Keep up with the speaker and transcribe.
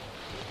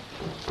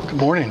Good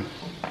morning.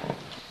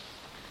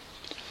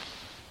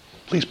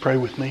 Please pray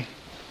with me.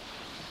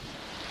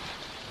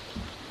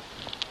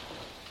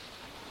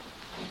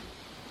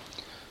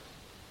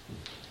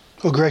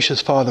 Oh,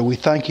 gracious Father, we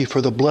thank you for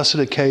the blessed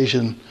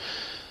occasion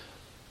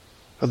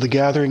of the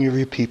gathering of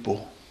your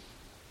people.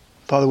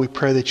 Father, we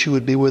pray that you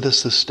would be with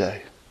us this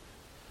day.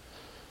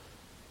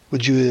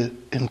 Would you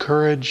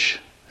encourage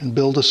and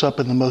build us up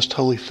in the most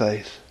holy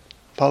faith?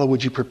 Father,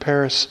 would you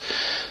prepare us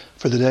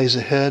for the days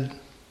ahead?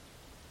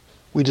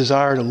 We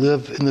desire to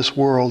live in this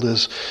world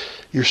as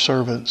your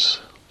servants,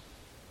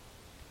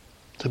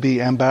 to be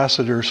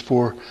ambassadors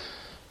for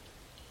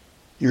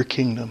your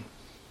kingdom.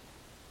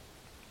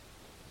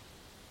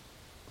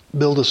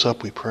 Build us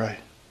up, we pray.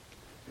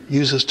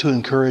 Use us to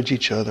encourage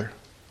each other.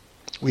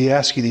 We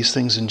ask you these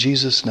things in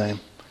Jesus'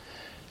 name.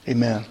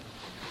 Amen.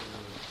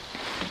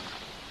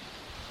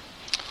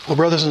 Well,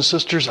 brothers and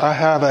sisters, I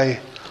have a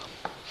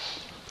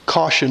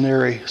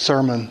cautionary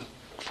sermon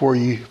for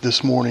you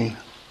this morning.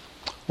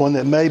 One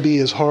that may be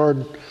as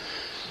hard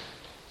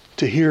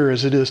to hear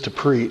as it is to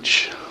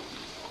preach.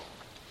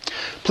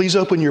 Please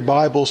open your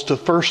Bibles to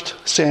 1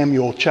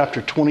 Samuel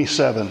chapter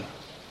 27.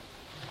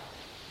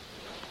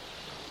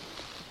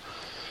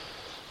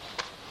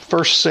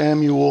 1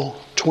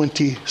 Samuel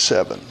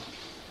 27.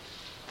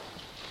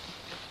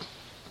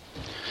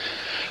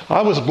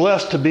 I was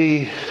blessed to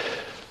be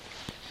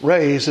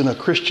raised in a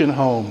Christian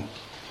home.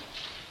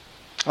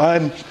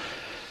 I'm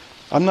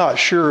not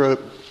sure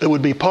it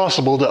would be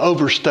possible to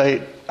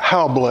overstate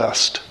how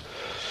blessed.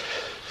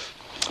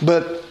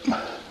 But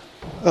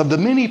of the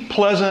many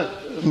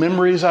pleasant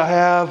memories I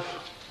have,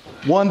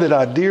 one that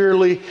I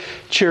dearly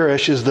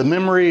cherish is the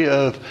memory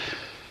of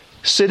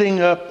sitting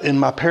up in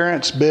my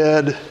parents'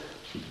 bed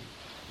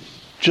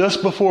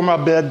just before my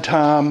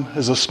bedtime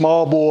as a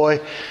small boy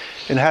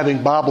and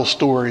having Bible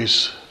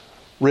stories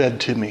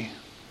read to me.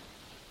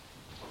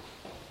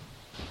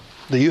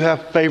 Do you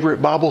have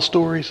favorite Bible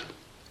stories?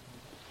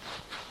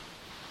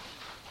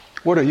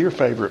 What are your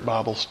favorite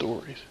Bible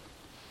stories?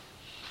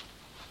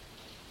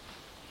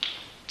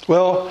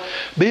 Well,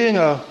 being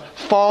a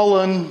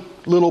fallen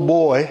little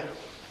boy,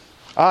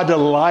 I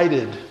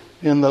delighted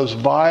in those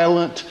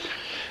violent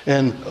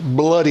and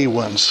bloody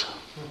ones.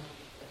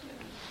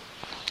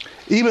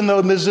 Even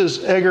though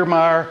Mrs.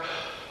 Eggermeyer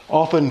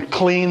often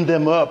cleaned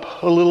them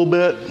up a little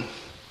bit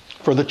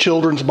for the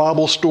children's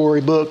Bible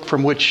story book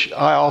from which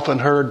I often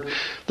heard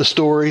the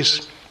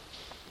stories.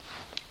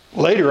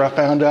 Later I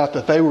found out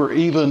that they were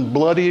even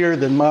bloodier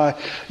than my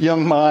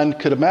young mind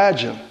could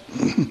imagine.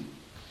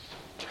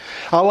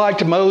 I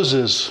liked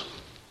Moses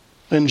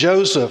and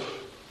Joseph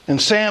and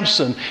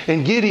Samson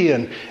and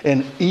Gideon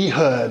and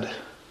Ehud.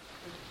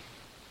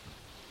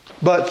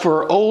 But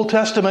for Old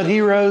Testament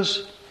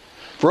heroes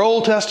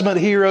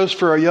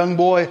for a young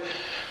boy,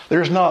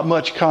 there's not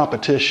much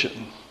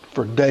competition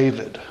for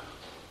David,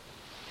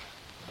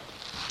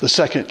 the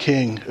second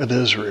king of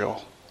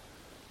Israel.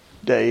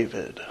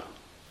 David.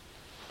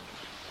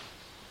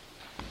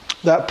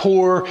 That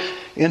poor,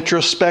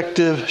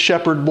 introspective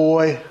shepherd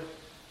boy.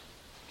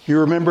 You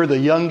remember the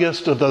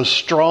youngest of those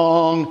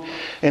strong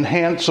and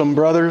handsome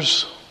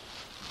brothers?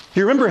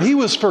 You remember he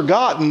was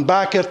forgotten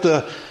back at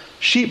the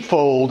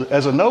sheepfold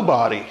as a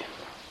nobody.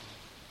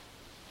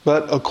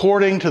 But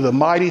according to the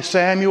mighty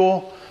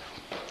Samuel,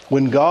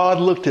 when God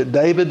looked at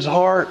David's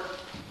heart,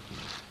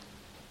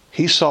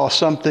 he saw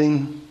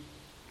something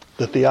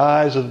that the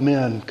eyes of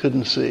men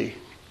couldn't see.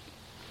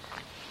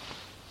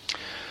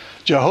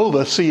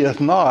 Jehovah seeth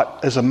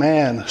not as a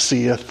man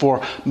seeth,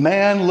 for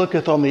man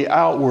looketh on the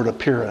outward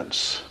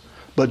appearance,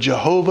 but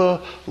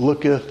Jehovah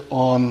looketh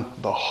on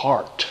the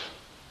heart.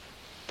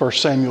 1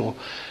 Samuel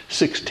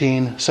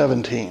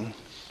 16:17.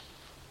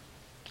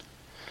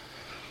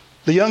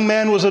 The young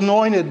man was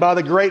anointed by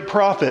the great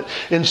prophet,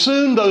 and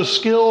soon those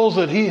skills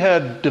that he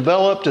had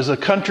developed as a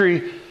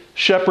country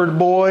shepherd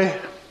boy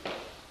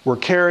were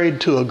carried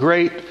to a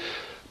great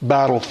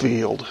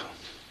battlefield.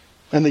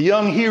 And the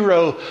young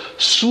hero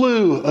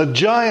slew a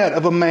giant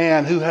of a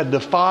man who had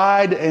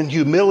defied and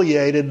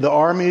humiliated the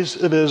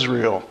armies of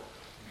Israel.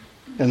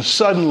 And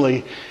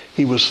suddenly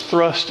he was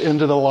thrust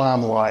into the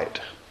limelight.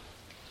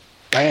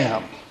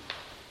 Bam!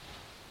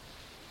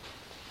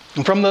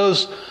 And from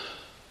those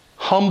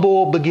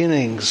humble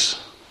beginnings,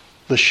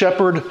 the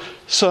shepherd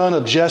son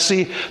of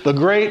Jesse, the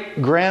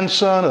great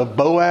grandson of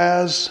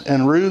Boaz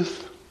and Ruth,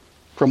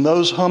 from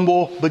those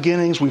humble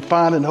beginnings we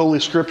find in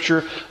Holy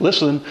Scripture,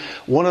 listen,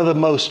 one of the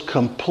most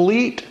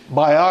complete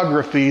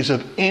biographies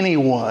of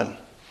anyone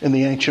in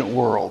the ancient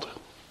world.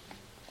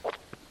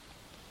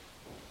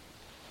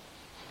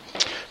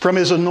 From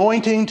his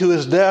anointing to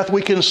his death,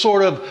 we can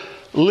sort of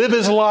live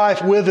his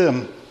life with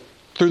him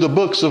through the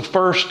books of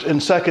 1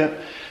 and 2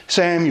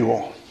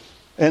 Samuel.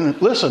 And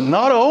listen,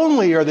 not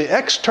only are the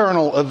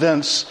external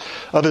events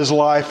of his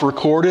life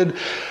recorded,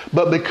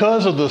 but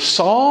because of the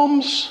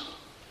Psalms,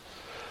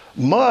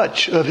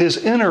 much of his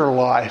inner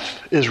life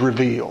is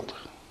revealed.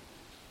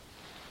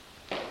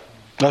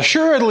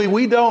 Assuredly,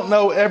 we don't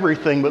know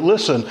everything, but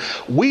listen,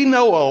 we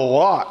know a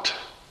lot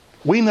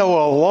We know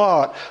a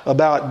lot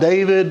about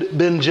David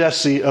ben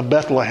Jesse of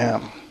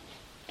Bethlehem.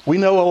 We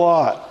know a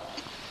lot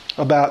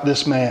about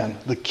this man,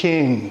 the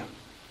king,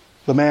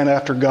 the man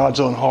after God's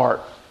own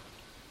heart.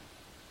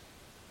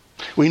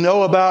 We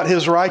know about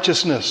his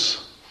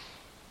righteousness.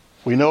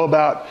 We know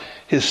about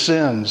his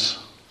sins.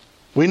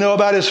 We know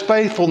about his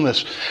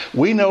faithfulness.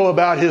 We know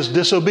about his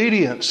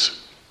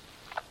disobedience,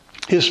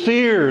 his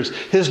fears,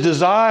 his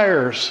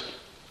desires,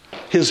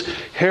 his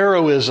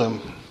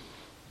heroism,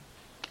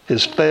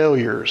 his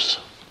failures.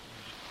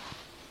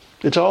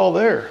 It's all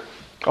there,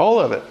 all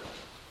of it.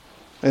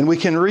 And we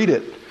can read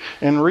it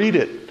and read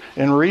it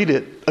and read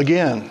it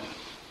again.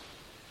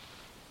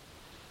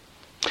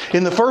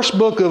 In the first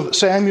book of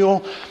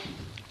Samuel,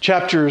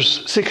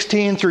 chapters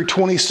 16 through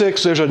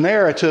 26, there's a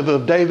narrative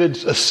of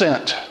David's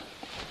ascent.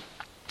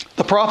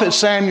 The prophet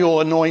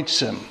Samuel anoints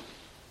him.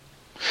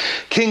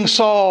 King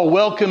Saul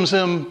welcomes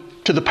him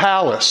to the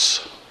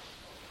palace.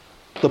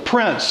 The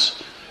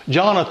prince,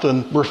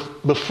 Jonathan,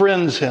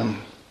 befriends him.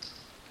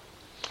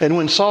 And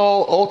when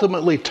Saul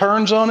ultimately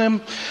turns on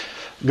him,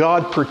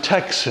 God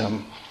protects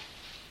him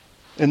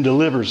and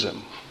delivers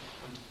him.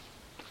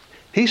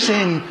 He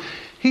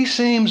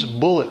seems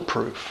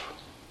bulletproof,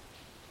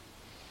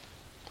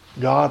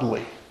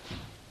 godly,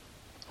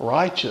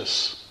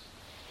 righteous,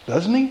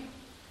 doesn't he?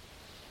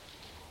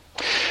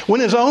 When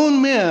his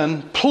own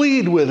men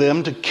plead with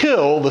him to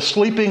kill the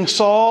sleeping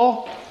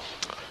Saul,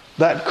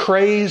 that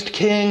crazed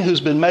king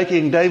who's been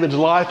making David's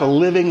life a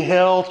living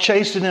hell,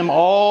 chasing him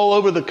all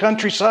over the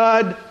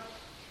countryside,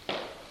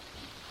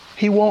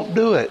 he won't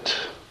do it.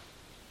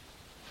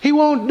 He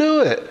won't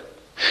do it.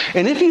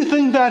 And if you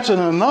think that's an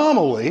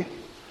anomaly,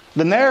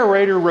 the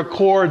narrator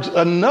records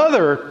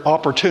another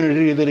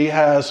opportunity that he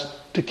has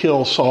to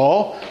kill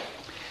Saul,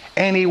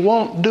 and he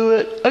won't do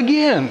it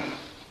again.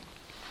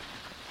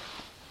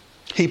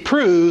 He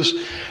proves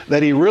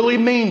that he really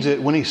means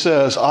it when he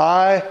says,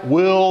 I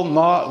will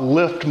not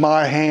lift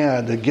my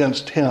hand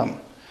against him.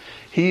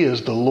 He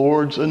is the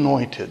Lord's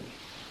anointed.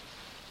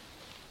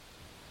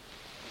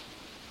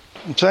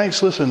 And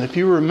saints, listen, if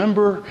you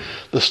remember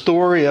the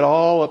story at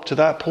all up to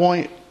that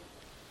point,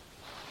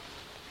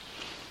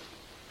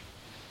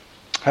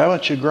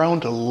 haven't you grown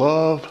to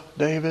love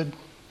David?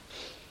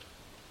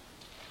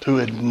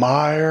 To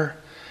admire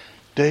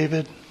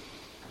David?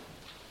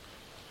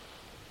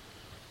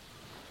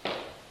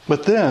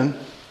 But then,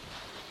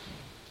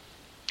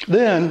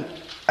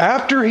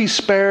 after he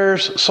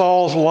spares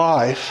Saul's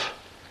life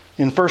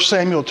in 1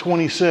 Samuel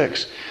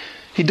 26,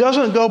 he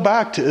doesn't go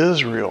back to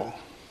Israel.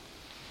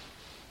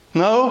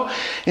 No,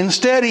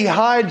 instead he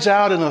hides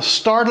out in a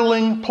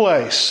startling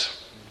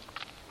place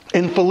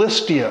in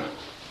Philistia,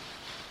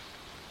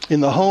 in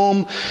the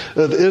home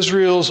of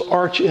Israel's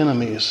arch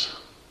enemies,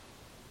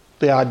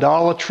 the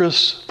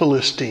idolatrous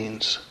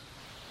Philistines.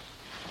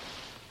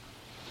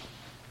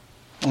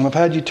 And I've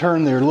had you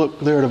turn there, look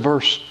there to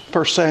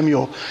 1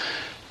 Samuel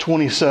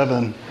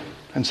 27.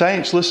 And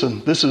saints,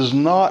 listen, this is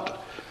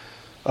not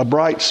a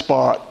bright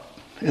spot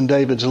in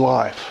David's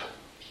life.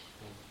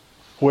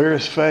 Where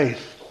is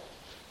faith?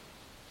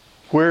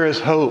 Where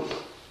is hope?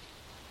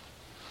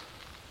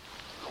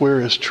 Where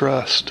is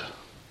trust?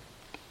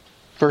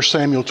 1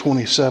 Samuel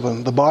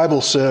 27, the Bible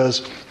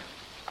says,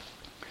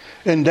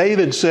 and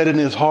David said in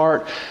his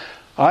heart,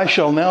 I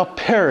shall now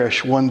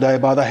perish one day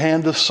by the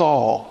hand of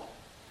Saul.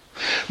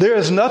 There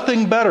is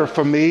nothing better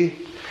for me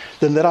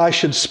than that I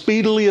should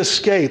speedily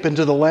escape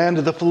into the land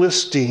of the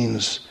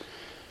Philistines.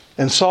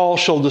 And Saul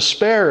shall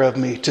despair of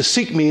me to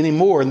seek me any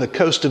more in the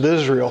coast of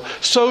Israel.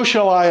 So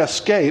shall I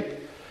escape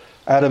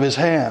out of his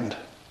hand.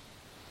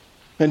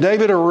 And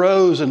David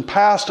arose and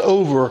passed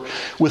over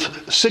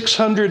with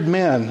 600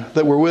 men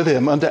that were with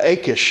him unto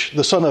Achish,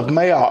 the son of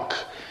Maoch,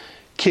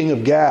 king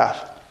of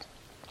Gath.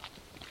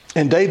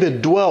 And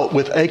David dwelt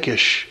with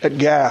Achish at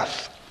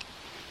Gath.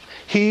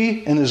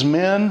 He and his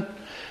men,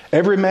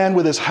 every man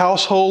with his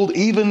household,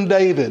 even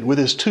David with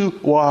his 2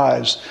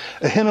 wives,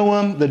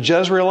 Ahinoam the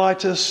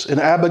Jezreelitess and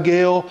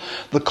Abigail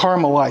the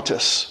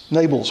Carmelitess,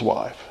 Nabal's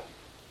wife.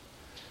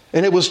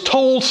 And it was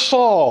told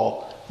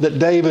Saul that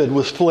David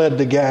was fled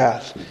to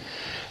Gath,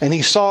 and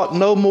he sought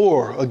no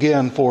more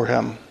again for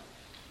him.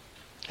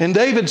 And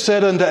David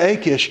said unto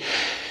Achish,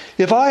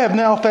 if I have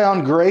now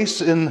found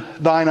grace in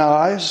thine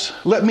eyes,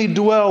 let me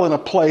dwell in a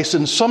place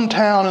in some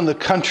town in the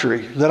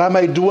country, that I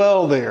may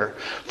dwell there.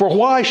 For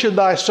why should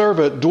thy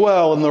servant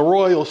dwell in the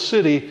royal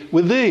city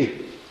with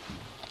thee?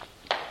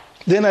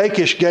 Then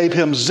Achish gave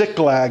him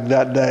Ziklag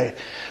that day.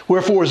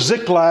 Wherefore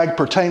Ziklag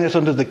pertaineth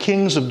unto the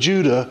kings of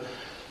Judah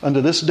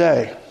unto this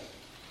day.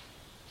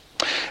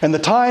 And the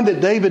time that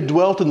David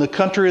dwelt in the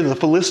country of the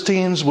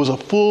Philistines was a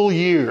full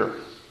year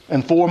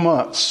and 4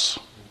 months.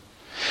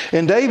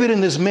 And David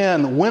and his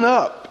men went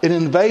up and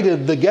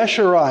invaded the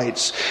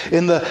Geshurites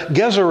and the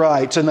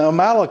Gezerites and the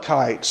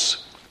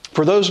Amalekites.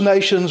 For those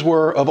nations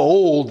were of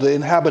old the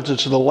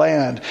inhabitants of the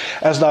land,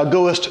 as thou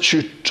goest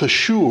to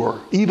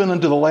Shur, even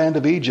unto the land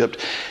of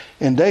Egypt.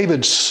 And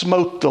David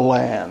smote the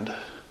land,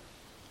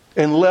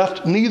 and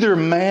left neither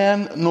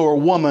man nor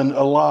woman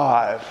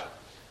alive.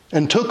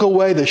 and took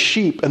away the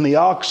sheep and the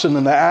oxen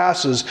and the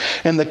asses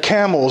and the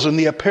camels and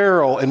the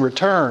apparel, and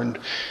returned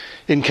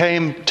and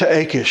came to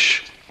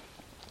Achish.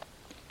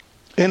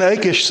 And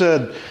Achish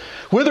said,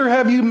 "Whither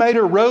have you made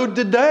a road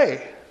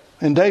today?"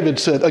 And David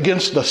said,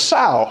 "Against the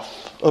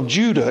south of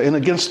Judah, and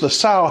against the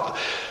south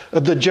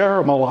of the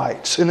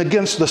Jerahmeelites, and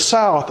against the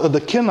south of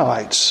the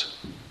Kenites."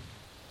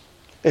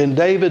 And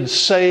David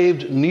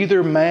saved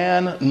neither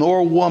man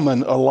nor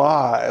woman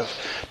alive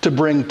to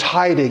bring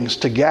tidings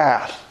to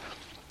Gath,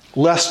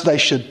 lest they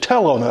should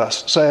tell on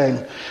us,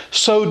 saying,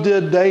 "So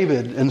did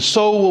David, and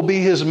so will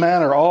be his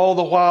manner all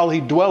the while he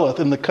dwelleth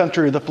in the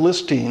country of the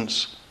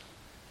Philistines."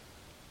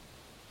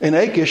 And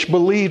Achish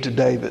believed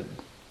David,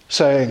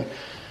 saying,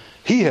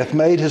 "He hath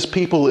made his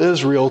people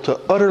Israel to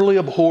utterly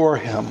abhor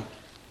him.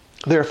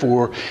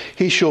 Therefore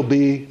he shall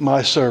be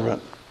my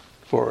servant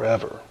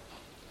forever."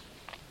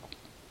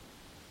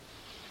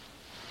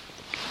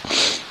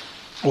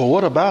 Well,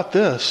 what about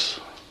this?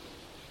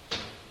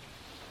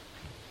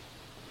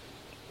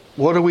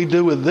 What do we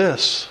do with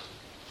this?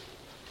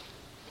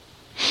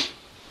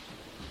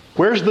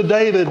 Where's the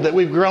David that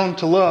we've grown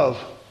to love?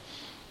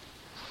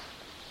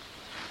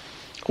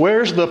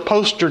 Where's the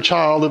poster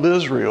child of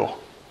Israel?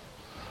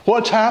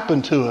 What's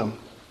happened to him?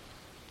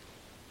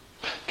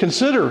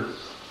 Consider,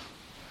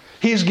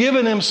 he's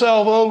given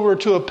himself over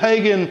to a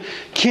pagan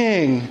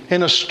king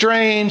in a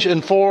strange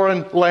and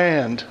foreign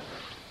land.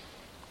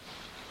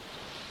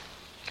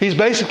 He's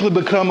basically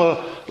become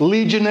a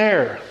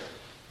legionnaire,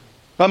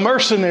 a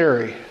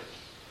mercenary.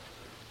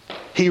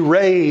 He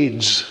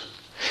raids,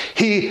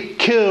 he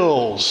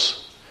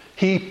kills,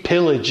 he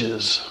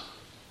pillages.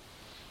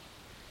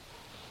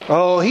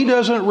 Oh, he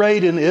doesn't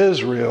raid in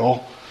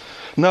Israel.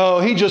 No,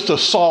 he just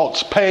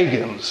assaults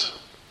pagans.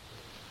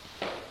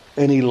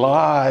 And he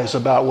lies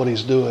about what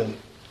he's doing.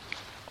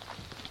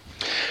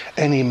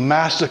 And he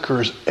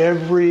massacres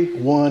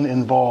everyone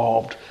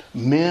involved,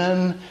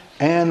 men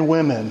and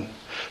women.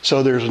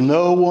 So there's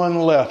no one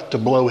left to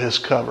blow his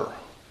cover.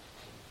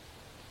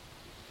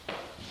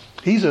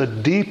 He's a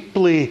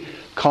deeply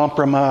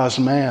compromised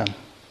man.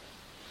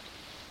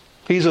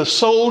 He's a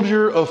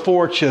soldier of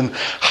fortune,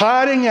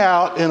 hiding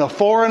out in a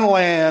foreign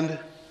land,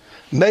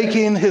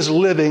 making his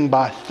living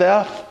by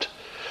theft,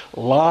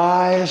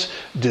 lies,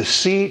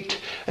 deceit,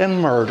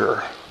 and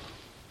murder.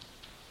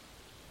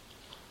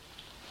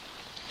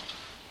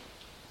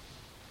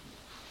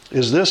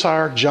 Is this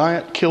our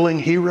giant killing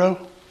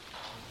hero?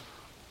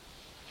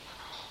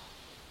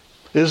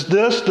 Is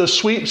this the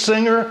sweet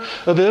singer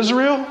of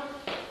Israel?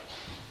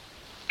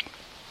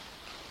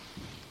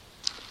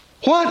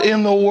 What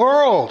in the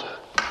world?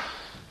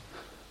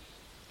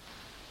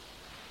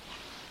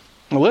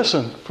 Now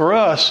listen, for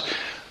us,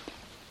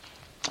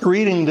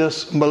 reading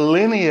this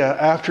millennia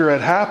after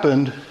it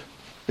happened,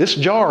 it's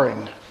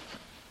jarring.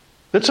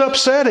 It's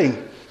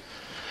upsetting.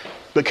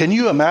 But can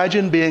you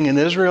imagine being an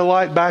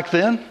Israelite back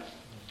then?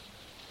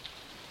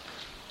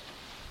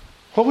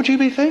 What would you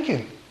be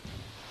thinking?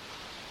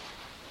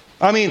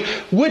 I mean,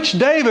 which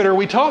David are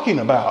we talking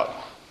about?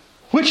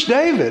 Which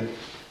David?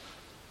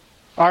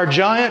 Our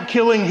giant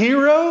killing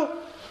hero?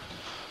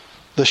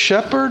 The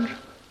shepherd?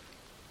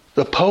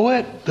 The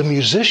poet? The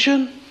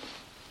musician?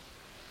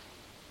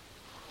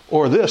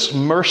 Or this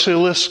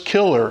merciless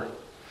killer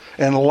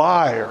and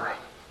liar?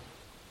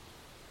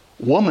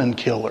 Woman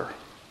killer?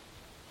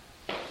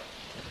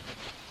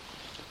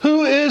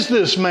 Who is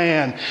this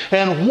man?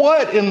 And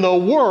what in the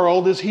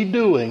world is he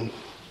doing?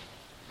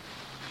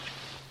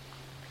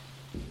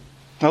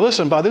 Now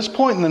listen, by this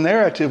point in the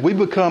narrative, we've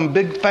become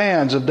big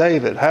fans of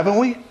David, haven't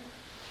we?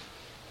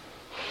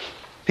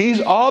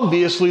 He's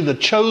obviously the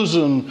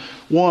chosen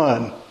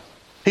one.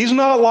 He's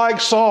not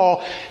like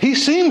Saul. He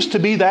seems to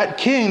be that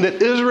king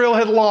that Israel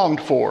had longed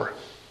for.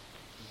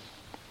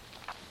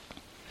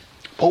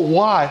 But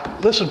why?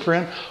 Listen,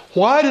 friend,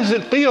 why does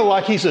it feel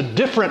like he's a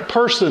different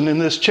person in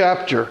this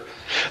chapter?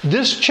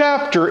 This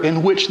chapter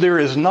in which there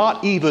is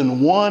not even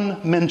one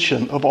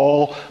mention of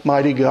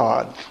Almighty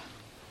God.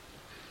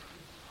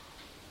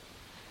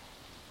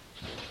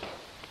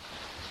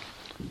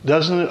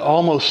 Doesn't it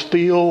almost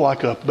feel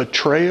like a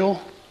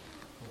betrayal?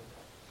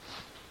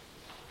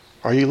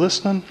 Are you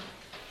listening?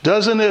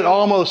 Doesn't it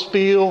almost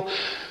feel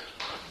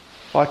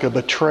like a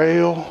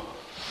betrayal?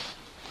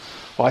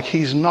 Like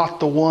he's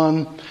not the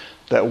one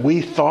that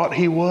we thought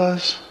he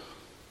was?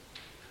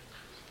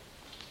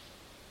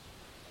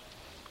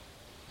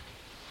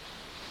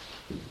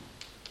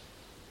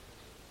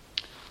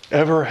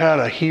 Ever had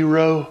a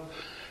hero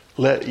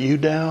let you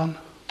down?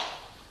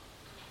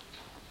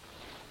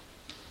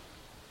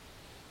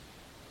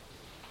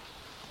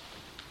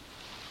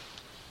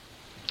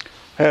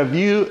 Have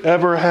you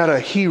ever had a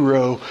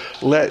hero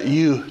let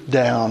you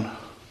down?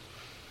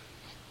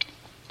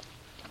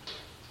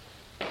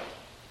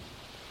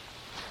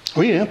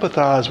 We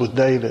empathize with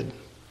David.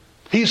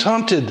 He's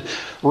hunted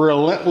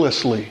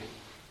relentlessly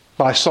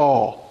by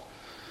Saul.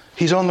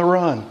 He's on the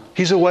run.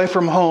 He's away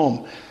from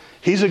home.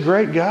 He's a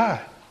great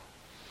guy.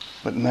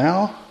 But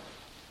now,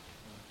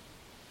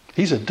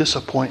 he's a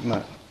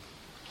disappointment.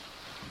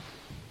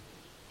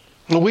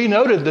 We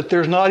noted that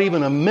there's not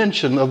even a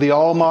mention of the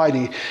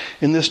Almighty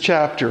in this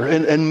chapter.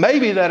 And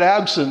maybe that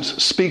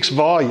absence speaks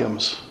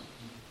volumes.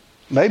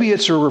 Maybe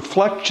it's a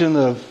reflection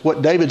of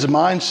what David's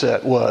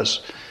mindset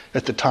was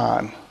at the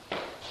time.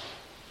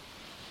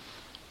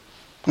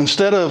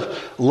 Instead of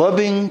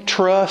loving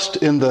trust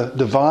in the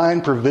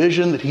divine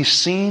provision that he's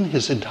seen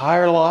his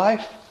entire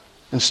life,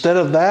 instead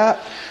of that,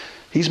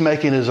 he's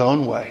making his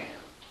own way.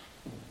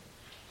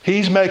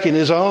 He's making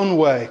his own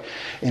way.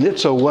 And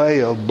it's a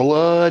way of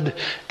blood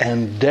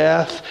and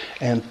death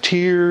and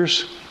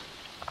tears.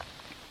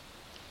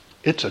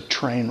 It's a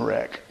train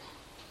wreck.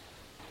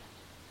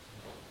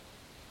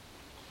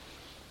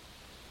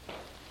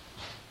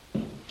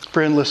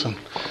 Friend, listen.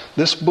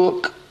 This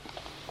book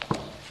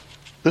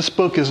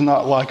is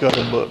not like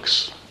other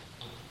books.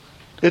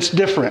 It's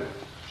different.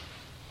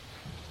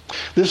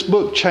 This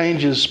book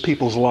changes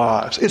people's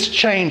lives. It's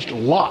changed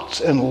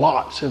lots and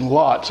lots and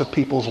lots of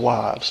people's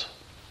lives.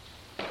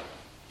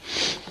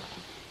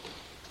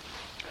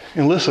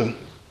 And listen,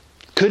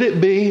 could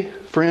it be,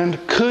 friend,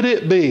 could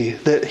it be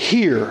that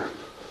here,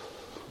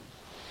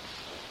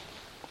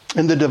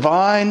 in the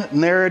divine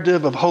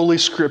narrative of Holy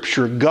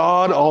Scripture,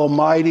 God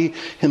Almighty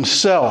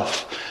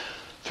Himself,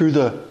 through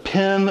the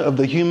pen of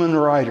the human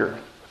writer,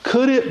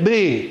 could it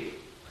be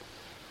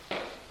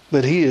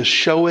that He is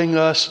showing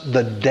us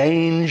the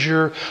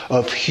danger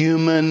of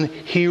human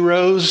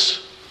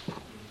heroes?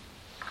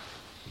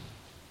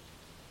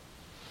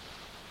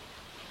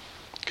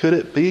 Could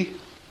it be?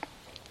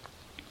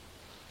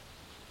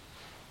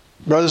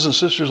 Brothers and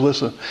sisters,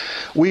 listen.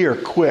 We are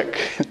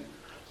quick.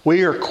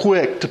 We are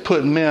quick to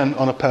put men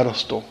on a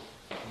pedestal.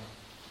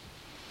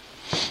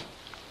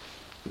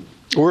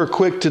 We're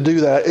quick to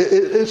do that.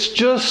 It's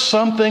just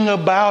something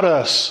about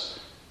us.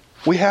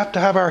 We have to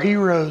have our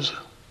heroes.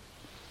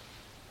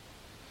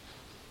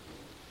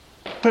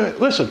 But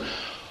listen,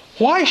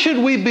 why should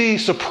we be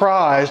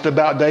surprised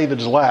about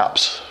David's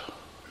lapse?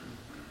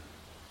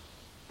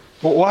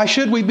 Well, why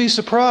should we be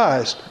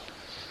surprised?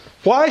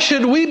 Why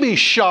should we be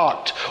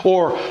shocked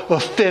or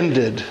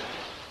offended?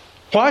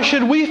 Why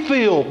should we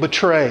feel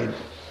betrayed?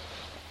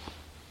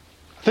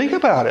 Think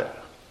about it.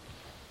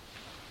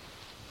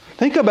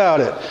 Think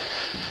about it.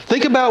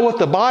 Think about what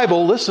the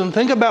Bible, listen,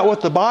 think about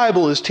what the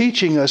Bible is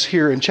teaching us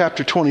here in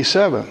chapter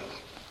 27.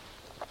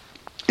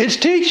 It's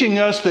teaching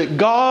us that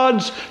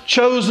God's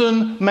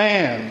chosen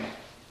man,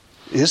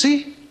 is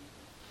He?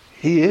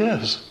 He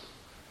is.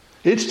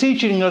 It's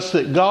teaching us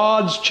that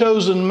God's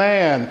chosen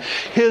man,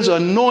 His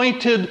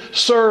anointed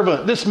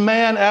servant, this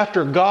man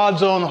after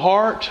God's own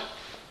heart,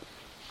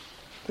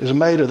 is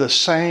made of the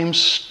same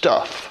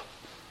stuff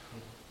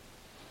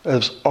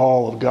as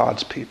all of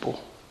God's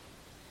people.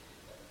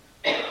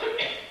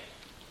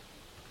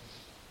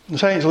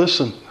 Saints,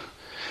 listen.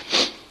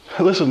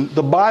 Listen,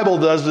 the Bible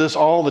does this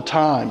all the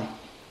time.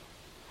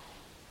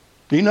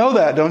 You know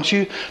that, don't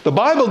you? The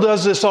Bible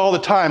does this all the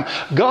time.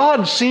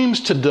 God seems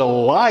to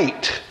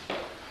delight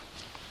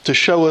to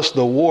show us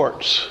the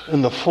warts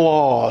and the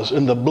flaws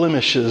and the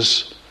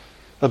blemishes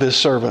of His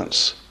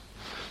servants,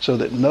 so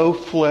that no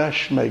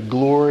flesh may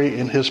glory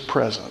in His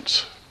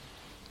presence.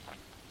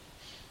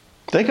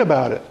 Think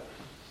about it.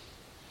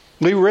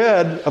 We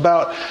read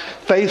about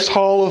Faith's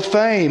Hall of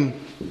Fame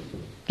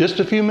just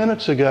a few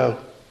minutes ago.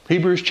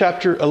 Hebrews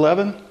chapter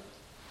 11.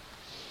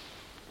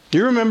 Do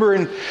you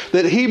remember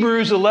that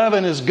Hebrews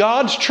 11 is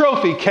God's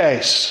trophy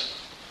case?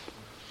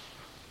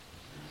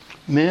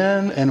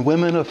 Men and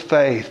women of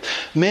faith.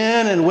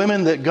 Men and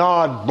women that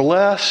God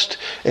blessed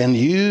and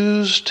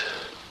used.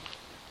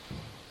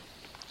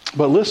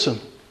 But listen.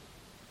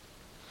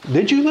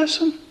 Did you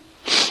listen?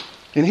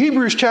 In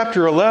Hebrews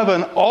chapter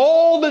 11,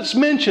 all that's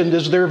mentioned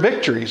is their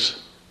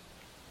victories.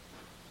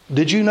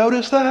 Did you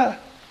notice that?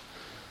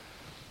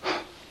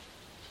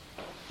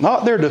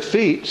 Not their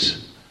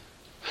defeats.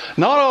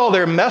 Not all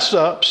their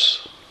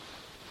mess-ups.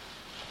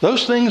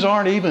 Those things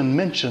aren't even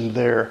mentioned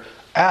there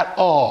at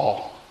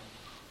all.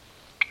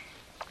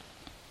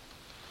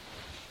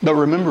 But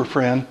remember,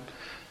 friend,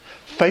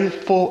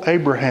 faithful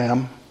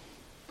Abraham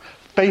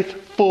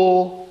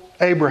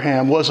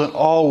wasn't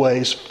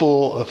always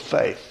full of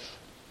faith.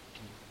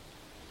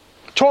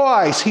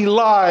 Twice he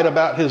lied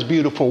about his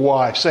beautiful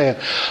wife, saying,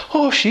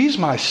 "Oh, she's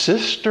my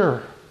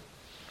sister."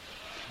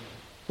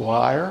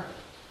 Liar.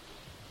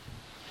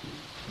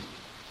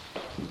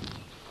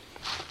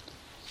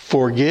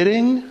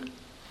 Forgetting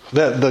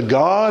that the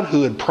God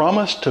who had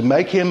promised to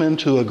make him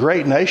into a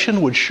great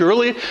nation would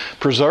surely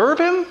preserve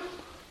him?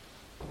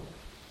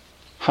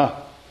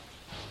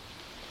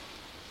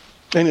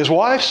 And his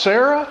wife,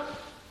 Sarah,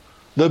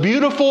 the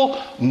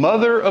beautiful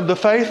mother of the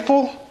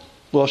faithful,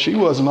 well, she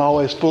wasn't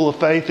always full of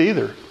faith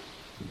either.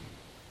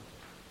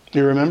 Do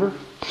you remember?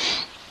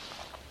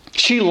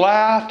 She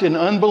laughed in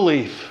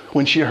unbelief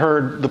when she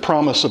heard the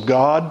promise of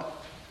God.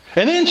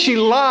 And then she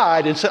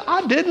lied and said,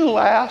 "I didn't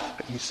laugh."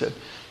 And he said,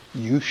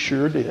 "You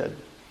sure did.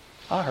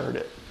 I heard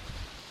it."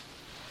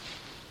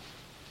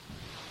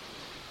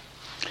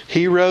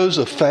 Heroes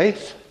of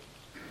faith.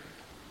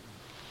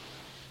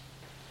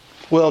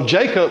 Well,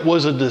 Jacob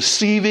was a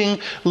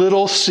deceiving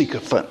little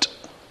sycophant.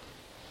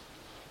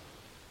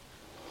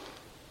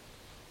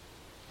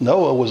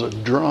 Noah was a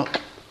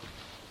drunk.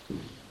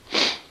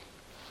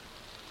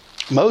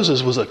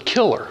 Moses was a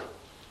killer.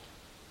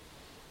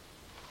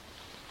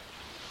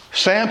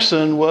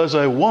 Samson was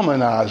a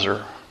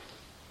womanizer.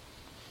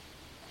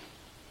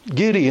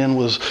 Gideon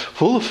was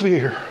full of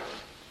fear.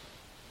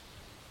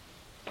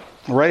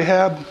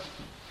 Rahab,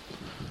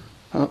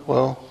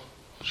 well,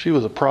 she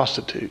was a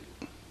prostitute.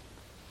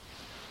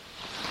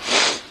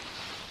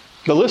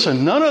 But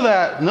listen, none of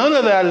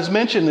that is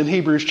mentioned in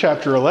Hebrews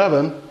chapter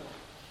 11.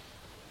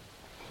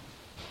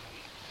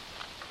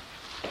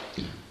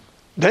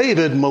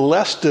 David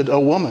molested a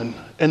woman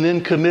and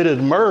then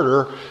committed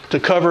murder to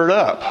cover it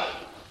up.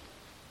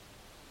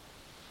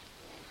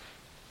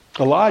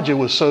 Elijah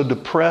was so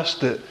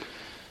depressed that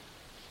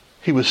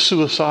he was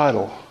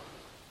suicidal.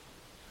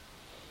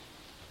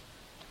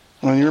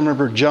 When you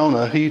remember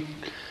Jonah, he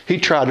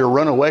tried to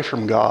run away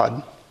from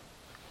God.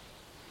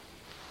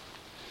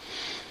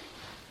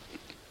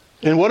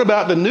 And what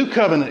about the New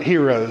Covenant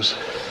heroes?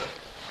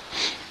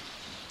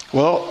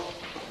 Well,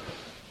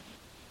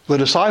 the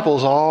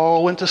disciples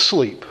all went to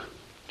sleep.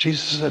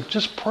 Jesus said,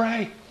 just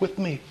pray with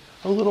me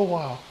a little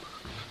while.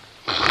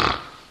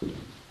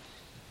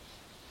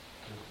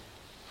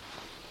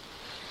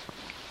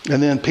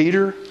 And then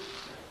Peter,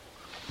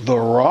 the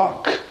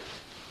rock,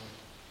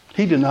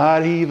 he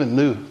denied he even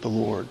knew the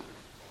Lord.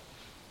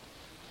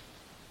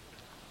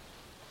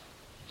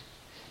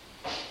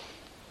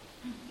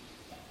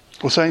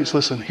 Well, saints,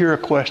 listen, hear a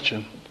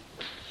question.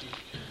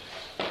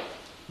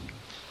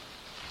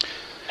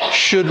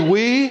 Should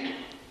we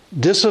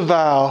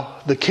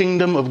disavow the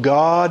kingdom of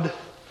God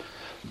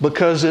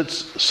because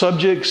its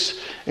subjects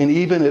and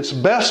even its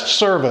best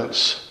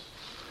servants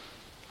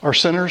are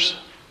sinners?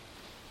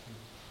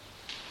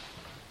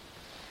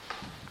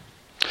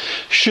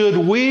 Should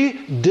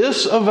we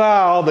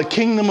disavow the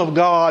kingdom of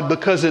God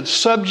because its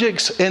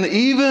subjects and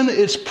even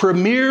its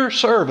premier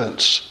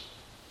servants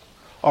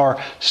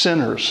are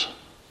sinners?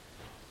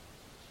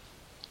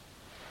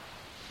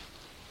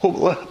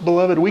 Well,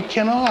 beloved, we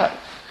cannot.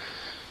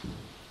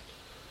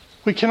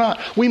 We cannot.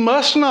 We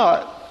must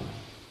not.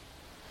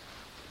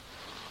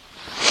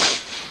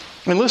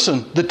 And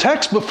listen, the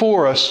text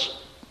before us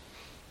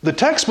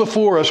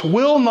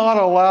will not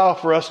allow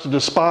for us to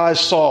despise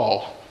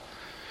Saul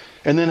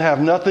and then have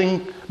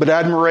nothing but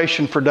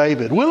admiration for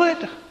David, will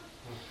it?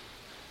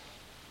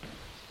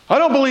 I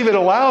don't believe it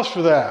allows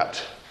for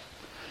that.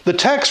 The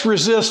text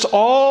resists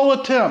all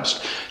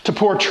attempts to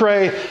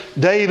portray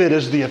David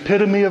as the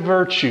epitome of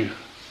virtue.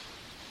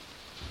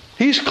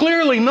 He's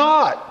clearly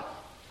not.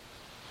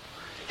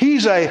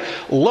 He's a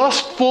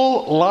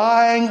lustful,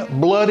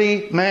 lying,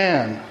 bloody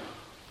man.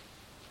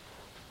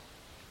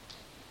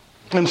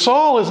 And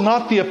Saul is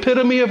not the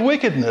epitome of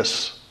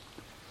wickedness.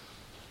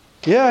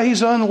 Yeah,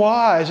 he's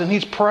unwise and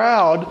he's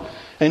proud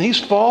and he's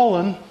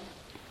fallen.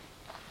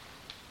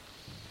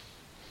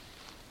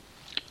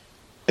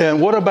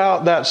 And what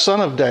about that son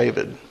of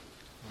David?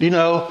 You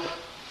know,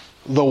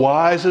 the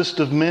wisest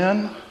of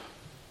men?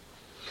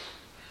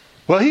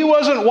 Well, he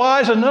wasn't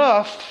wise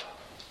enough.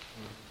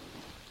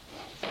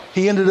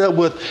 He ended up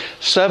with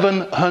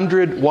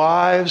 700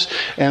 wives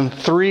and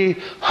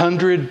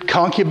 300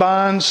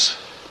 concubines.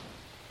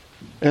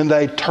 And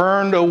they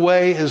turned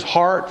away his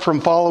heart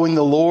from following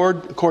the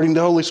Lord, according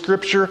to Holy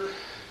Scripture.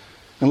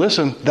 And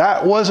listen,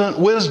 that wasn't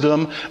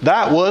wisdom,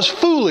 that was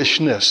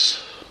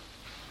foolishness.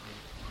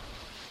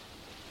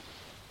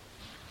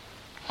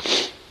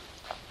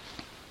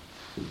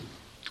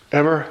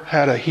 Ever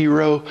had a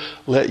hero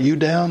let you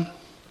down?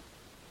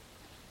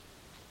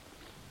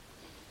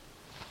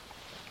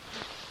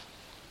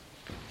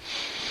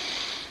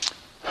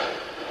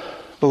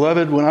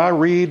 Beloved, when I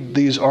read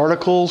these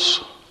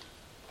articles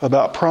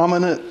about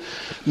prominent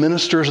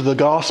ministers of the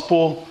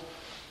gospel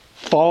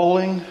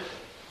falling,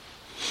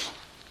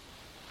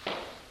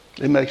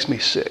 it makes me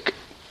sick.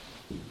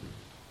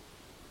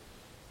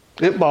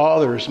 It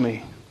bothers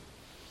me.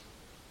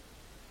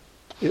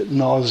 It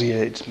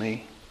nauseates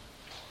me.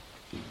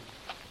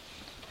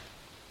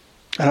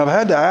 And I've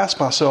had to ask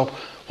myself,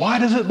 why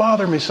does it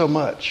bother me so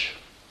much?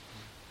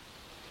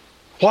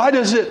 Why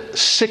does it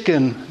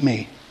sicken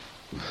me?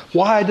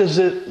 Why does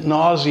it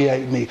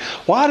nauseate me?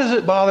 Why does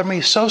it bother me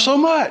so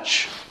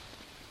much?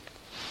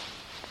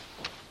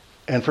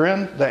 And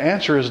friend, the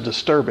answer is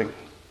disturbing.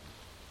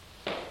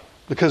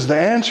 Because the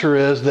answer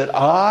is that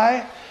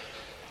I,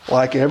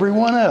 like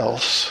everyone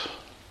else,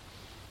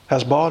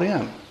 has bought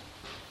in.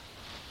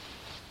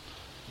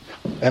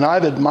 And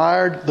I've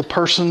admired the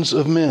persons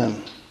of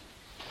men.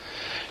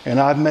 And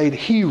I've made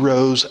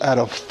heroes out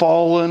of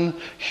fallen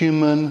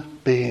human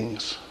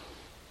beings.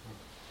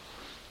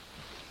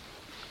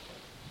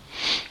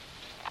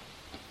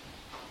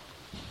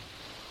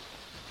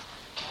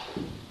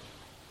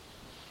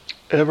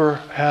 Ever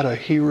had a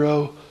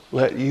hero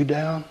let you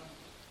down?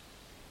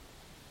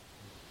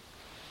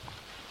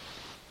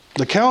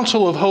 The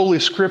counsel of Holy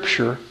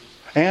Scripture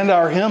and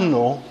our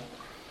hymnal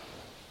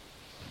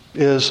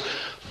is,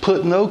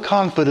 put no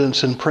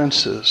confidence in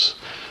princes,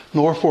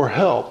 nor for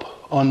help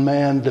on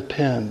man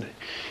depend.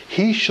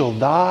 He shall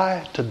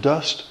die to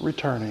dust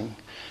returning,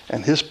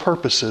 and his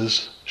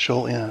purposes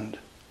shall end.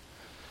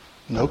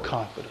 No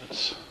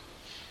confidence.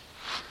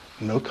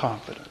 No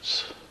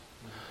confidence.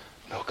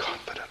 No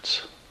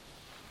confidence.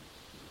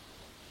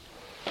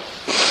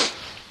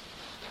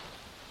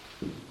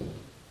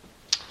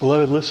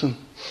 Beloved, listen.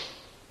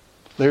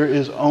 There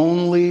is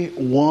only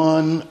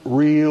one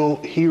real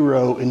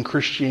hero in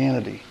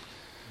Christianity.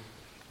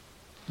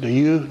 Do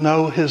you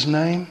know his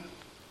name?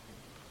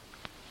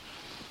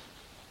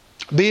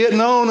 Be it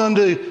known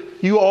unto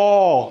you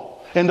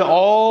all, and to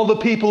all the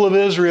people of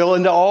Israel,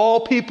 and to all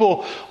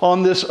people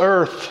on this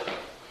earth,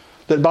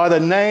 that by the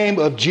name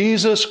of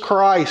Jesus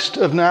Christ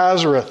of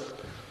Nazareth,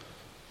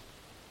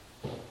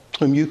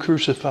 whom you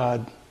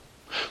crucified,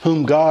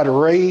 whom God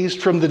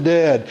raised from the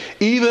dead,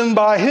 even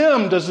by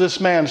him does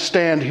this man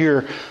stand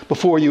here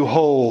before you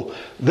whole.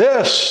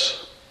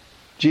 This,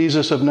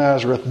 Jesus of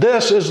Nazareth,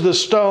 this is the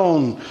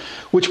stone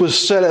which was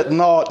set at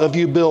naught of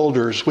you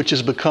builders, which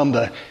has become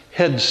the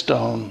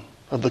headstone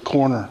of the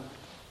corner.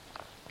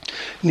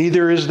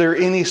 Neither is there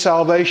any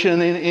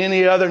salvation in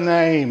any other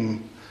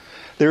name.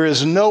 There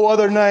is no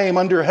other name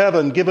under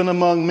heaven given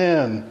among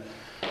men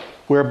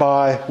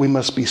whereby we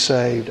must be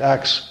saved.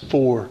 Acts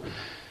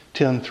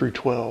 4:10 through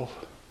 12.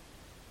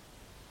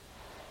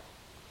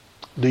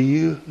 Do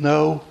you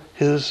know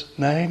his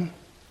name?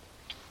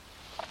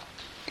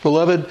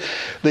 Beloved,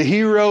 the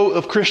hero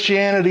of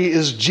Christianity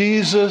is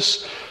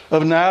Jesus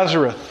of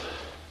Nazareth.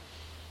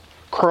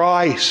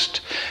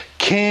 Christ,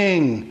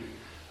 King,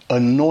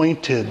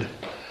 anointed,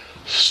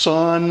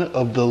 Son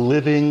of the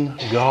living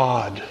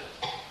God.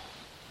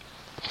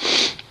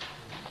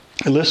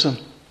 And listen,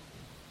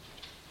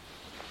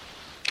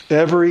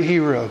 every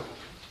hero,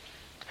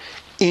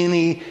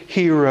 any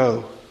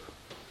hero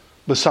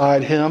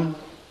beside him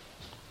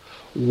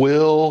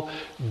will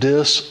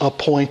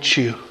disappoint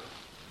you.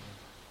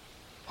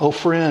 Oh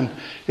friend,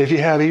 if you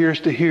have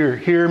ears to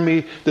hear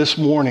me this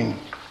morning.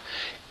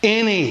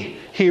 Any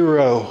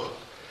hero,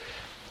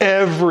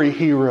 every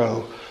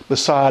hero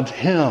besides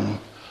him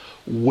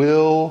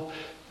will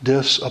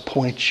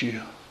disappoint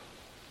you.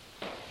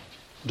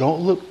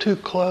 Don't look too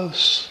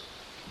close.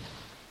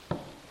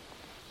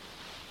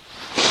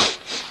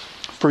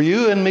 For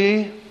you and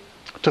me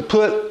to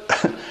put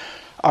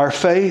our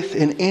faith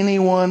in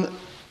anyone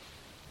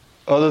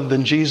other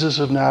than Jesus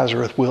of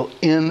Nazareth will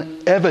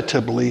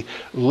inevitably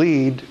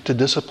lead to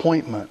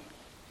disappointment.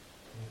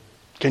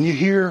 Can you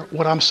hear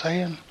what I'm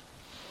saying?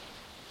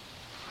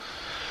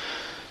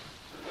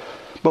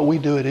 But we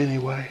do it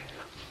anyway.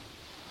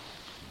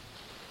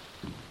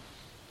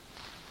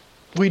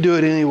 We do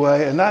it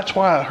anyway, and that's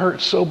why it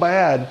hurts so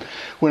bad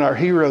when our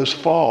heroes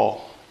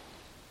fall.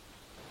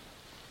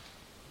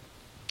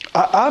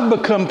 I've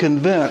become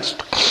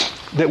convinced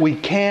that we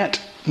can't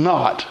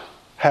not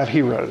have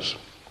heroes.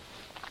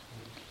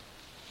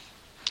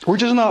 We're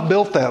just not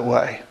built that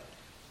way.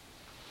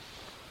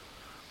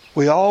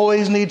 We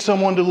always need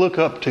someone to look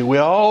up to. We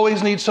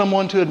always need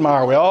someone to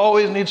admire. We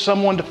always need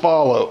someone to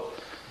follow.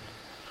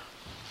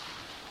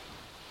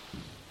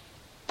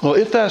 Well,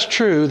 if that's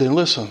true, then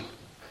listen.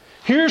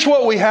 Here's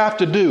what we have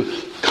to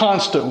do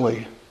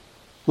constantly.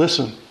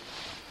 Listen.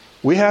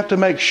 We have to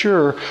make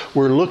sure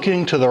we're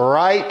looking to the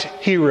right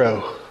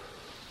hero.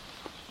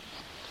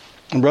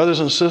 And brothers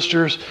and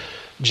sisters,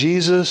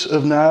 Jesus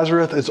of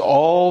Nazareth is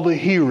all the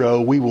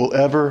hero we will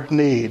ever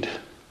need.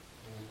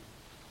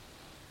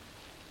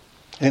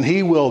 And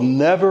he will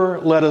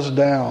never let us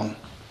down.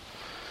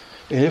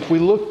 And if we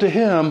look to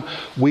him,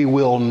 we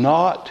will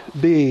not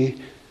be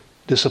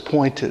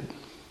disappointed.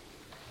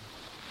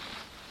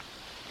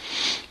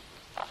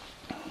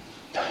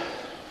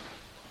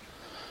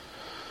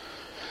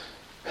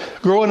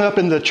 Growing up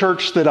in the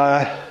church that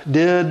I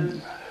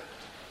did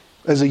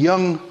as a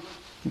young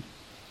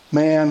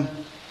man,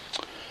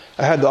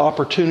 I had the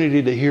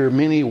opportunity to hear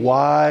many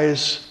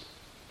wise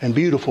and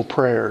beautiful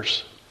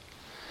prayers.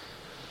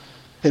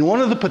 And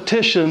one of the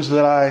petitions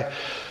that I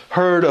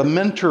heard a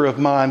mentor of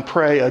mine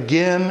pray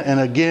again and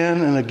again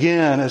and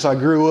again as I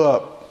grew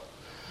up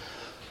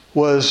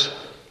was,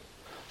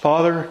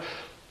 Father,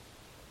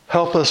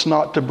 help us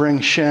not to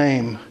bring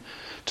shame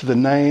to the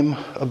name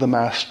of the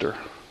Master.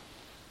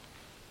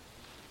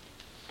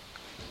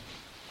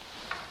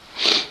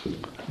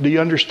 Do you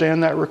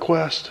understand that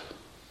request?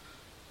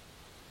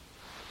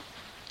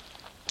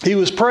 He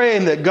was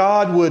praying that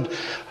God would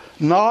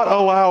not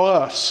allow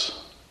us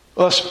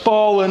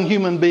fallen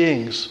human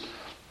beings,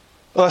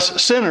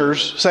 us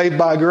sinners saved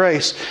by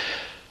grace,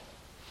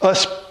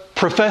 us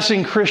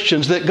professing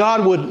Christians, that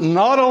God would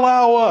not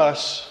allow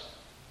us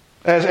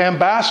as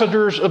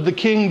ambassadors of the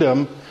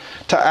kingdom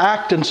to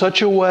act in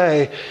such a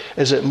way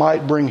as it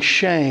might bring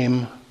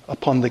shame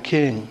upon the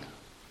King.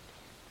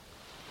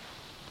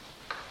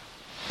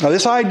 Now,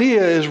 this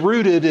idea is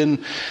rooted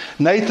in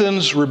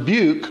Nathan's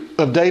rebuke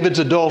of David's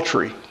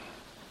adultery.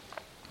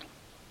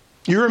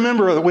 You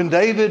remember that when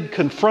Nathan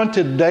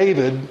confronted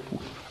David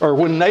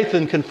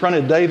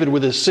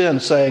with his sin,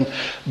 saying,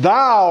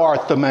 "Thou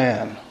art the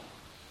man."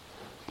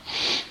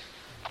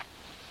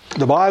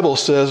 The Bible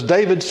says,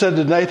 David said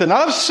to Nathan,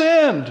 "I've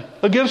sinned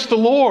against the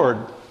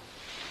Lord."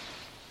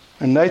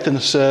 And Nathan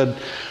said,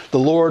 the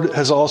Lord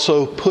has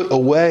also put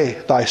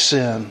away thy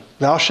sin.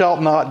 Thou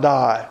shalt not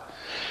die.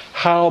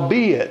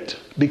 Howbeit,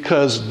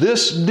 because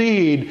this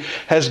deed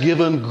has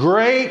given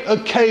great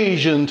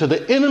occasion to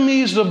the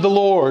enemies of the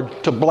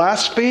Lord to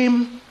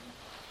blaspheme,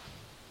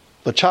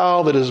 the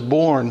child that is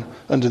born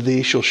unto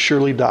thee shall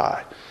surely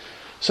die.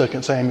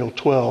 2 Samuel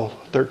 12,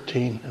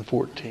 13 and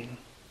 14.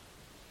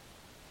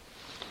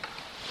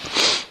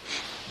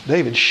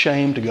 David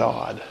shamed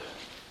God.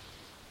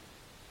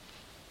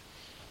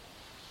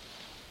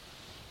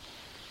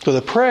 So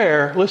the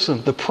prayer,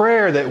 listen, the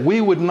prayer that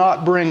we would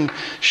not bring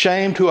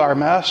shame to our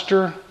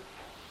master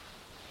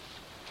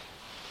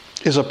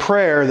is a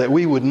prayer that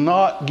we would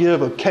not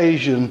give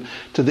occasion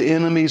to the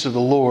enemies of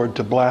the Lord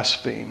to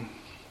blaspheme.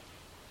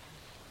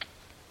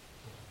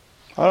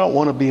 I don't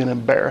want to be an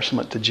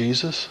embarrassment to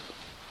Jesus.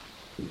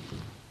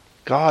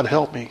 God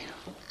help me.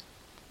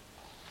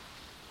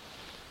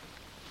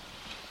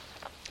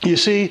 You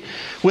see,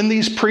 when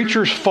these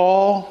preachers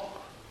fall,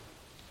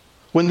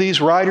 when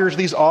these writers,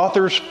 these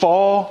authors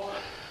fall,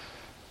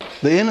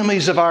 the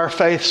enemies of our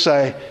faith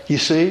say, you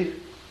see,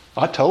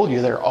 I told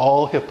you they're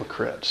all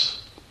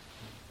hypocrites.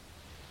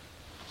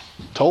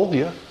 Told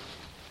you.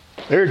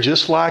 They're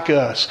just like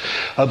us.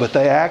 But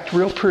they act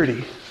real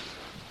pretty.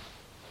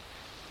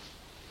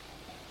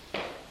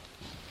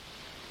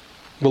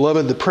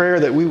 Beloved, the prayer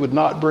that we would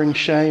not bring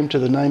shame to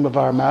the name of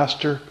our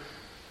Master,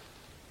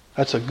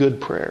 that's a good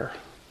prayer.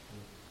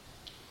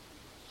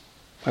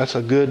 That's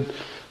a good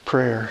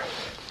prayer.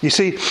 You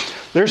see,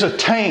 there's a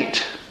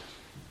taint,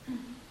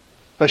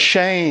 a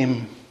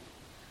shame,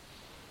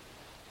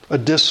 a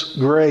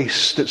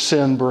disgrace that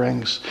sin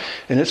brings.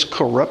 And it's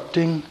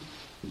corrupting.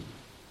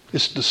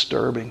 It's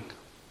disturbing.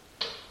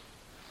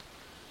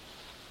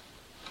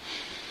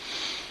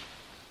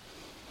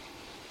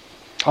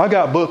 I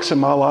got books in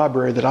my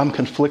library that I'm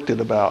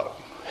conflicted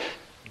about.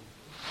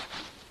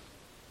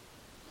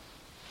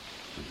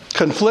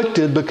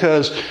 Conflicted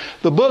because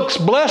the books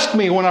blessed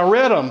me when I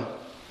read them.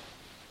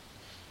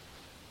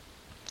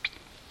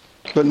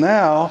 But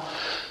now,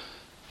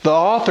 the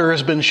author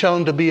has been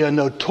shown to be a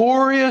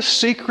notorious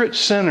secret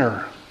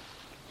sinner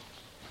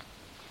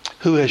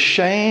who has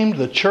shamed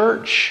the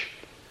church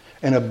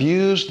and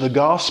abused the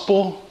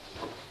gospel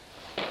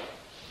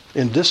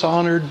and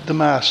dishonored the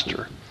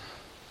Master.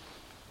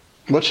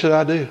 What should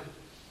I do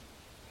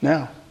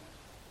now?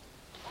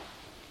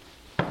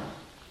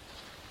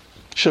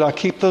 Should I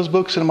keep those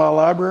books in my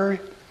library?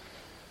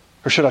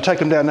 Or should I take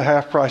them down to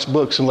half-price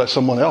books and let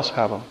someone else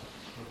have them?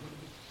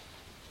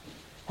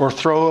 Or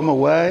throw them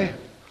away?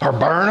 Or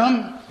burn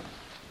them?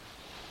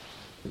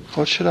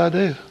 What should I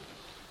do?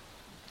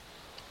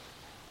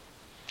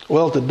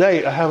 Well, to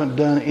date, I haven't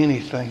done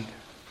anything.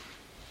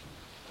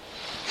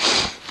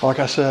 Like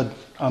I said,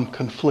 I'm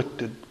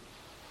conflicted.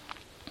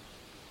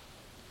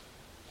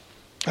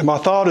 And my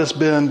thought has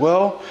been,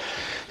 well,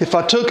 if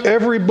I took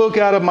every book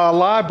out of my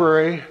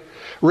library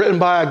written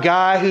by a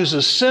guy who's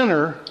a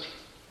sinner,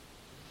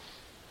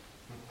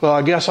 well,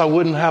 I guess I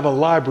wouldn't have a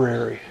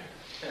library.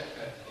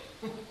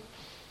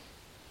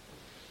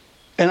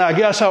 And I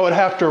guess I would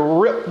have to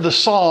rip the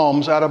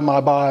Psalms out of my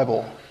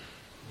Bible.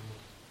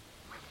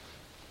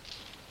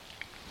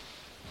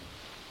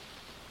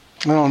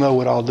 I don't know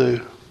what I'll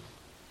do.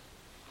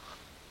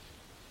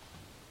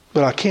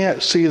 But I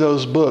can't see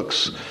those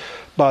books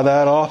by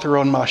that author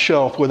on my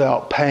shelf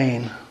without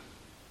pain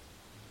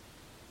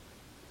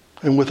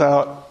and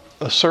without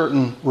a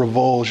certain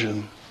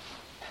revulsion.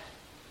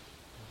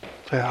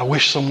 Say, I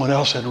wish someone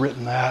else had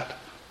written that.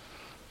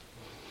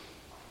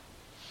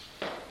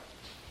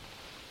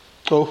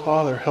 Oh,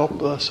 Father,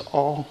 help us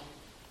all.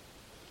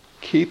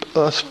 Keep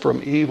us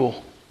from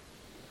evil.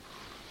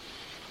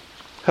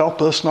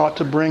 Help us not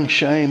to bring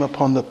shame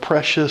upon the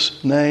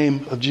precious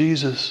name of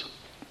Jesus.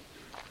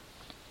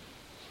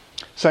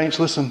 Saints,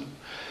 listen.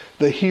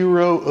 The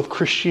hero of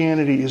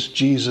Christianity is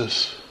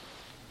Jesus.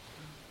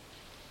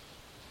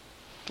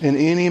 And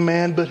any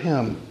man but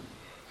him,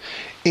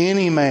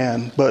 any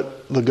man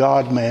but the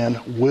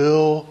God-man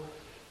will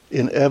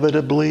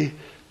inevitably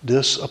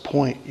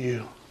disappoint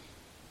you.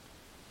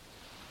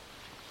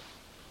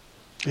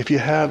 If you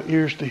have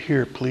ears to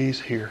hear, please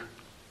hear.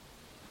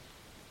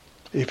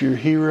 If your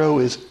hero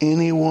is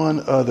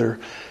anyone other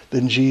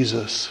than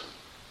Jesus,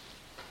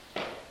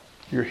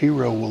 your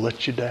hero will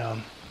let you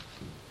down.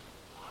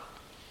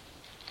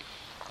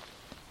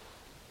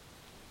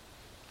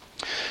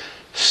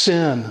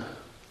 Sin,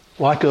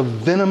 like a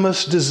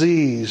venomous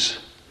disease,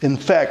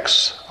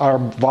 infects our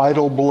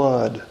vital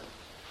blood.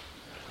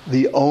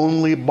 The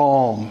only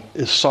balm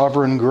is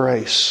sovereign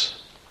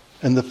grace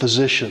and the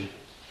physician,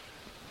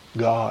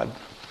 God.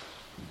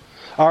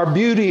 Our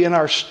beauty and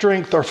our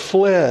strength are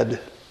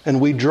fled, and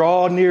we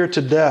draw near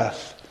to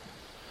death.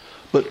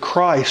 But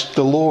Christ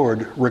the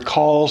Lord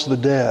recalls the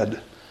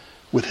dead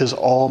with his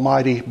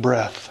almighty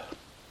breath.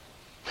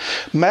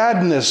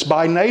 Madness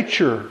by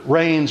nature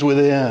reigns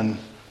within.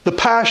 The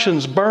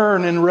passions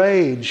burn in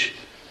rage,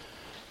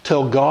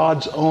 till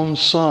God's own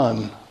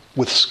Son,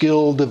 with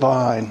skill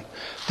divine,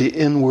 the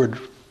inward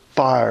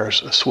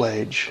fires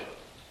assuage.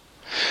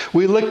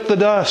 We lick the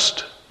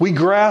dust. We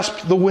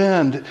grasp the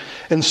wind,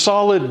 and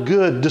solid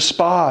good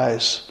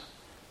despise.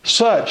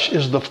 Such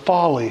is the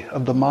folly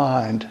of the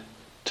mind,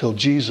 till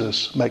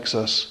Jesus makes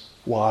us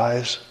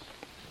wise.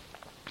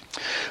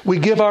 We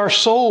give our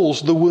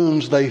souls the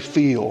wounds they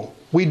feel.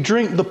 We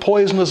drink the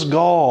poisonous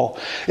gall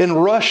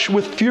and rush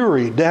with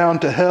fury down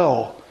to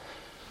hell.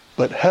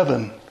 But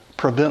heaven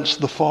prevents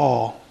the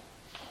fall.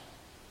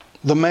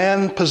 The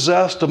man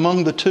possessed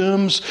among the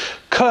tombs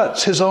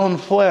cuts his own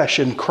flesh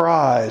and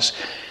cries.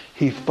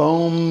 He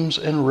foams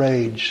and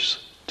rages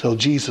till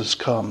Jesus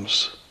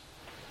comes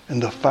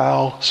and the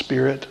foul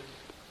spirit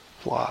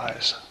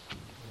flies.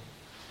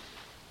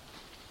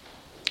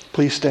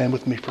 Please stand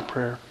with me for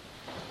prayer.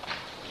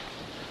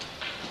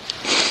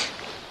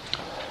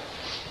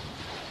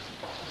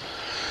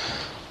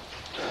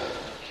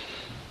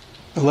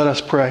 Let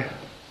us pray.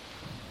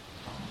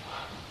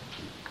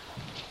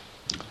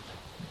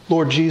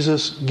 Lord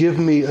Jesus, give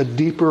me a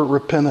deeper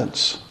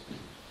repentance,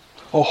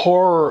 a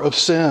horror of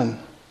sin,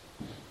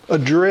 a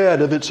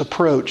dread of its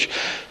approach.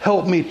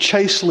 Help me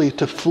chastely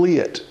to flee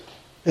it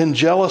and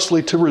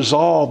jealously to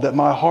resolve that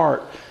my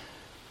heart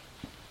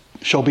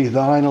shall be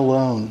thine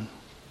alone.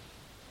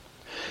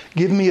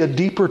 Give me a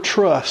deeper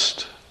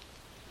trust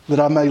that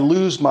I may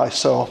lose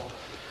myself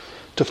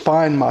to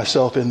find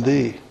myself in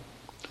thee,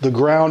 the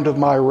ground of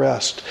my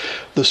rest,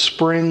 the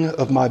spring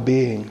of my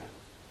being.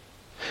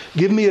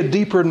 Give me a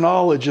deeper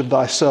knowledge of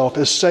thyself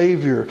as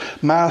Savior,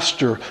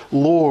 Master,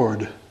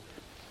 Lord,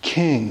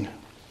 King.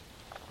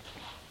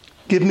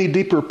 Give me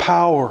deeper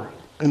power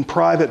in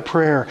private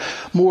prayer,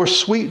 more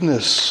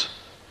sweetness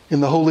in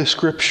the Holy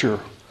Scripture,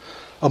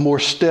 a more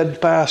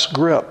steadfast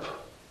grip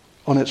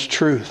on its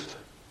truth.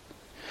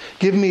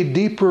 Give me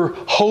deeper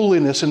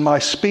holiness in my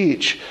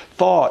speech,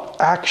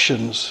 thought,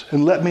 actions,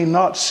 and let me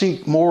not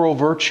seek moral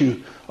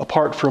virtue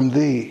apart from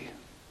thee.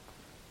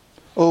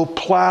 Oh,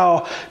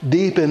 plow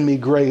deep in me,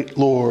 great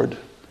Lord,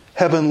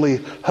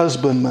 heavenly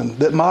husbandman,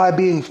 that my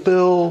being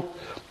filled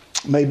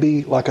may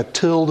be like a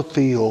tilled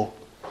field,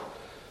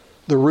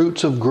 the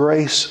roots of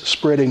grace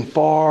spreading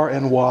far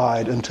and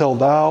wide until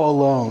thou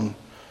alone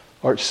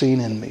art seen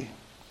in me.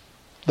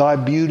 Thy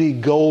beauty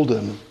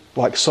golden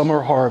like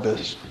summer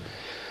harvest,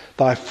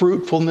 thy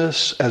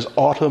fruitfulness as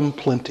autumn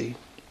plenty.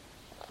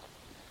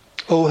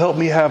 Oh, help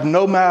me have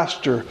no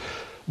master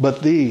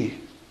but thee,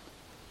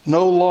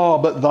 no law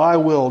but thy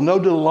will, no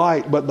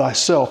delight but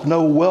thyself,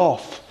 no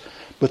wealth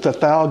but that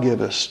thou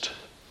givest,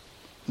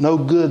 no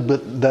good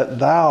but that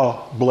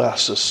thou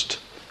blessest,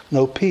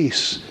 no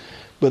peace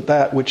but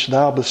that which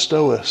thou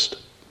bestowest.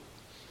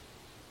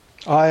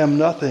 I am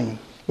nothing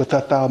but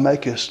that thou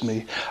makest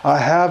me. I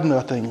have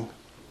nothing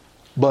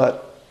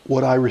but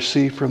what I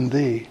receive from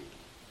thee.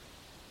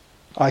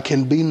 I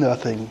can be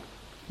nothing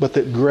but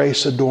that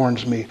grace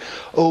adorns me.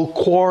 O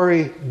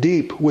quarry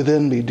deep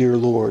within me, dear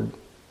Lord,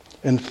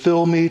 and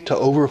fill me to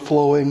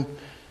overflowing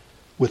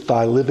with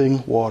thy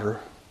living water.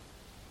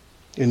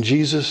 In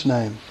Jesus'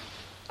 name,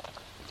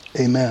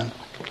 amen.